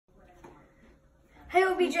Hey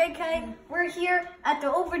OBJK, we're here at the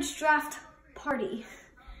overdraft party.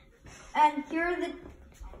 And here are the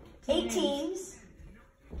 8 teams.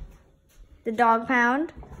 The Dog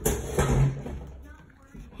Pound,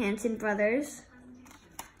 Hanson Brothers,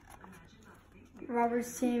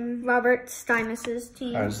 Robert's team, Robert Stymus's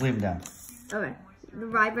team. All right, just leave them down. Okay. The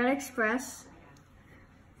Rye Bread Express,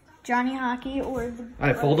 Johnny Hockey, or the All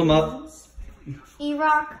right, fold them up.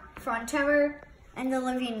 E-Rock, Frontever, and the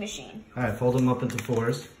Levine Machine. All right, fold them up into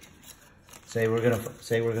fours. Say we're gonna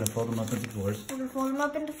fold them up into fours. We're gonna fold them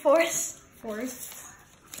up into fours. Fours.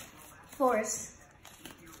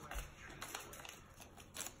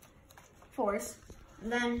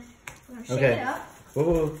 And then we're gonna shake it up. Whoa,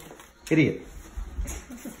 whoa, whoa. Idiot.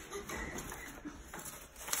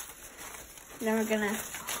 Then we're gonna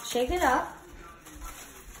shake it up.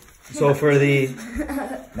 So for the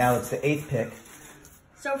now it's the 8th pick.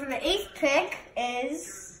 So for the 8th pick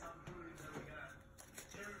is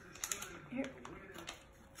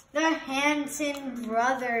the Hanson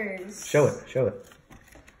Brothers. Show it.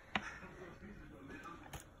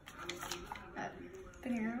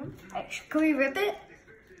 Can we rip it?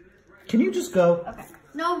 Can you just go? Okay.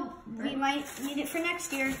 No, we might need it for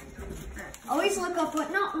next year. Always look up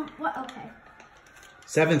what, okay.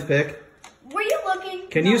 7th pick. Were you looking?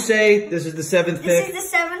 Can you say this is the 7th pick? This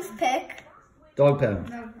is the 7th pick. Dog Pound.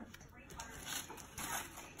 No.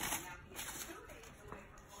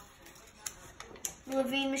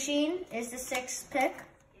 Levine Machine is the 6th pick.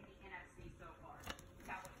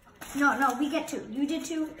 No, we get 2. You did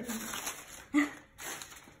 2.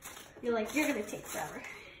 You're gonna take forever.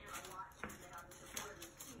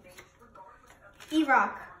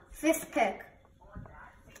 E-Rock, 5th pick.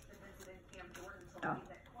 Oh,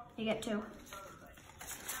 you get 2.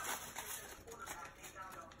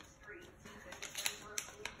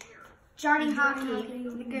 Johnny Hockey,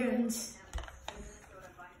 the Goons,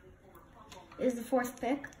 is the 4th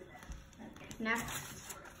pick. Next.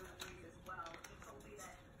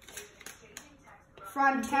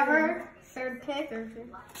 Frontever, 3rd pick.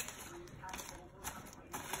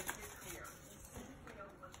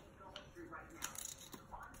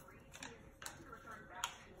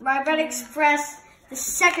 Rye Bread Express, the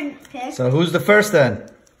 2nd pick. So who's the first then?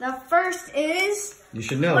 The first is... You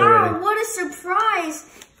should know wow, already. what a surprise!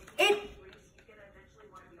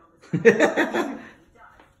 Didn't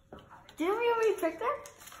we already pick that?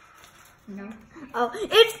 No. Oh,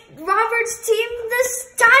 it's Robert's team, the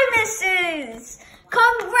Stymuses!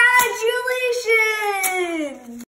 Congratulations!